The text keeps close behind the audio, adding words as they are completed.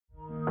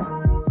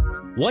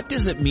What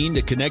does it mean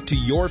to connect to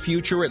your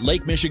future at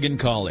Lake Michigan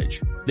College?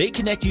 They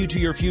connect you to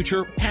your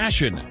future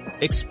passion.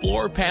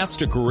 Explore paths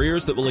to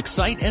careers that will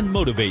excite and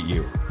motivate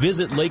you.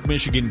 Visit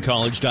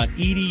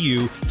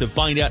lakemichigancollege.edu to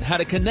find out how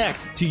to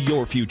connect to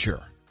your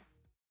future.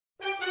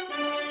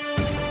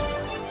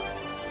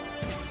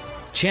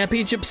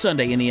 Championship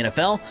Sunday in the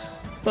NFL,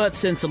 but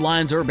since the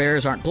Lions or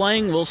Bears aren't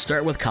playing, we'll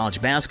start with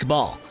college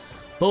basketball.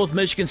 Both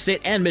Michigan State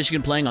and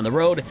Michigan playing on the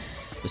road.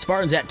 The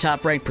Spartans at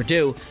top-ranked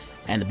Purdue,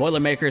 and the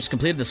Boilermakers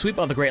completed the sweep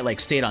of the Great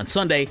Lakes State on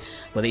Sunday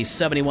with a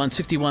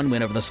 71-61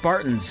 win over the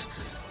Spartans.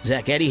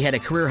 Zach Edey had a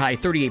career-high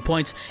 38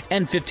 points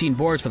and 15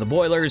 boards for the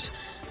Boilers.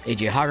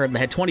 A.J. Hoggard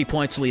had 20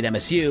 points to lead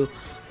MSU,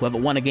 who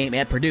haven't won a game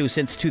at Purdue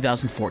since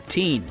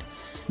 2014.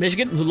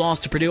 Michigan, who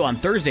lost to Purdue on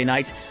Thursday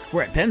night,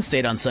 were at Penn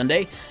State on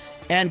Sunday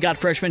and got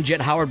freshman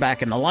Jett Howard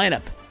back in the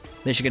lineup.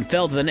 Michigan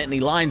fell to the Nittany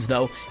Lions,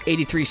 though,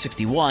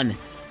 83-61.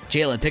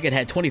 Jalen Pickett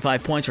had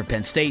 25 points for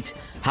Penn State.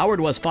 Howard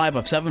was 5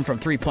 of 7 from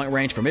three-point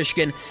range for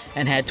Michigan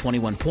and had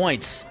 21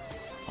 points.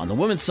 On the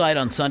women's side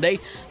on Sunday,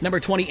 number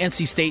 20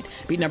 NC State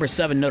beat number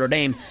 7 Notre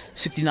Dame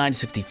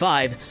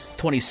 69-65.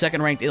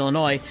 22nd-ranked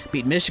Illinois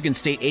beat Michigan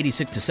State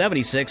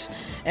 86-76,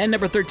 and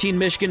number 13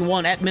 Michigan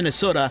won at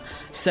Minnesota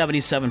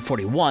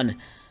 77-41.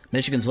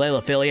 Michigan's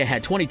Layla Falia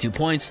had 22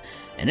 points,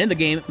 and in the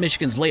game,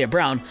 Michigan's Leah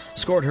Brown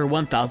scored her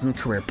 1,000th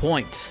career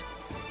point.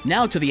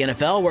 Now to the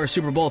NFL, where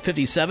Super Bowl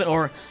LVII,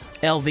 or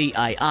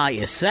LVII,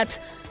 is set.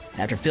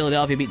 After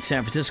Philadelphia beat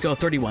San Francisco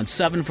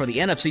 31-7 for the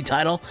NFC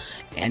title,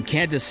 and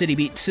Kansas City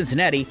beat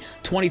Cincinnati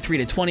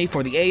 23-20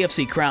 for the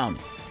AFC crown.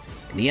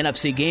 In the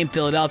NFC game,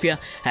 Philadelphia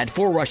had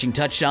 4 rushing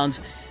touchdowns,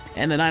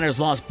 and the Niners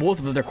lost both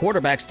of their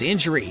quarterbacks to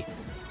injury.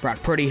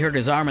 Brock Purdy hurt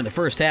his arm in the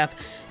first half,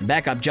 and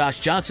backup Josh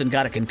Johnson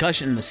got a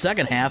concussion in the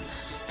second half,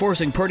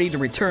 forcing Purdy to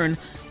return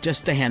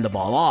just to hand the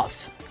ball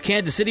off.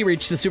 Kansas City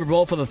reached the Super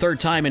Bowl for the third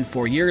time in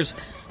 4 years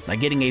by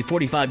getting a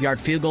 45-yard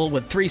field goal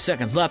with 3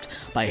 seconds left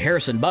by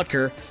Harrison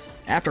Butker,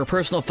 after a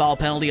personal foul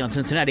penalty on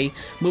Cincinnati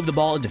moved the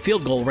ball into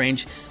field goal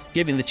range,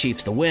 giving the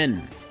Chiefs the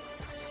win.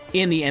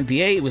 In the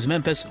NBA, it was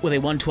Memphis with a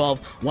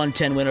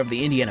 112-110 win over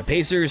the Indiana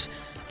Pacers.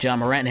 John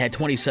Morant had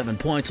 27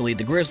 points to lead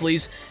the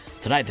Grizzlies.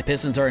 Tonight, the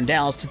Pistons are in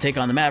Dallas to take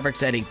on the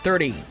Mavericks at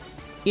 8:30.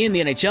 In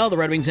the NHL, the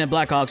Red Wings and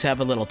Blackhawks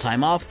have a little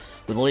time off,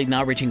 with the league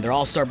now reaching their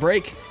All-Star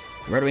break.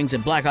 The Red Wings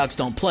and Blackhawks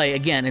don't play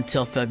again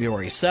until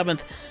February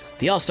 7th.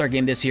 The All-Star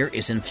game this year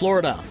is in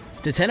Florida.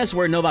 To tennis,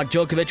 where Novak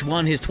Djokovic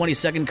won his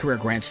 22nd career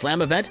Grand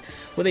Slam event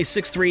with a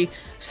 6-3,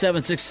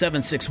 7-6,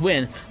 7-6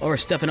 win over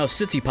Stefanos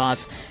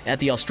Tsitsipas at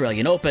the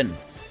Australian Open.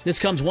 This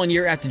comes 1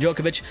 year after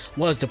Djokovic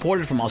was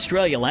deported from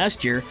Australia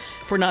last year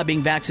for not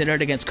being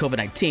vaccinated against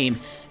COVID-19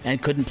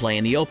 and couldn't play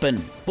in the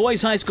Open.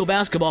 Boys high school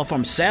basketball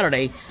from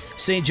Saturday,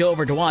 St. Joe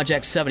over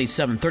Dowagiac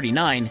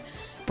 77-39,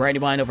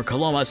 Brandywine over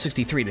Coloma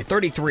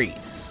 63-33.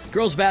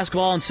 Girls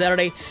basketball on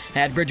Saturday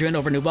had Bridgman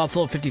over New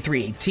Buffalo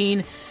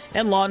 53-18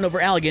 and Lawton over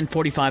Allegan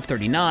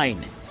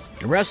 45-39.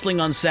 In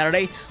wrestling on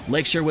Saturday,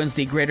 Lakeshore wins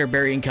the Greater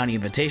Berrien County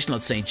Invitational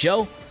at St.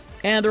 Joe,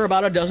 and there are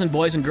about a dozen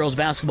boys and girls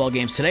basketball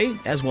games today,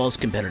 as well as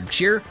competitive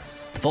cheer.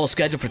 The full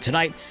schedule for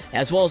tonight,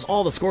 as well as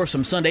all the scores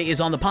from Sunday, is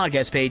on the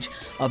podcast page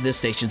of this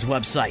station's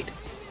website.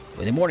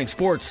 With the Morning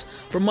Sports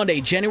for Monday,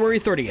 January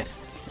 30th,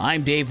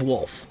 I'm Dave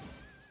Wolf.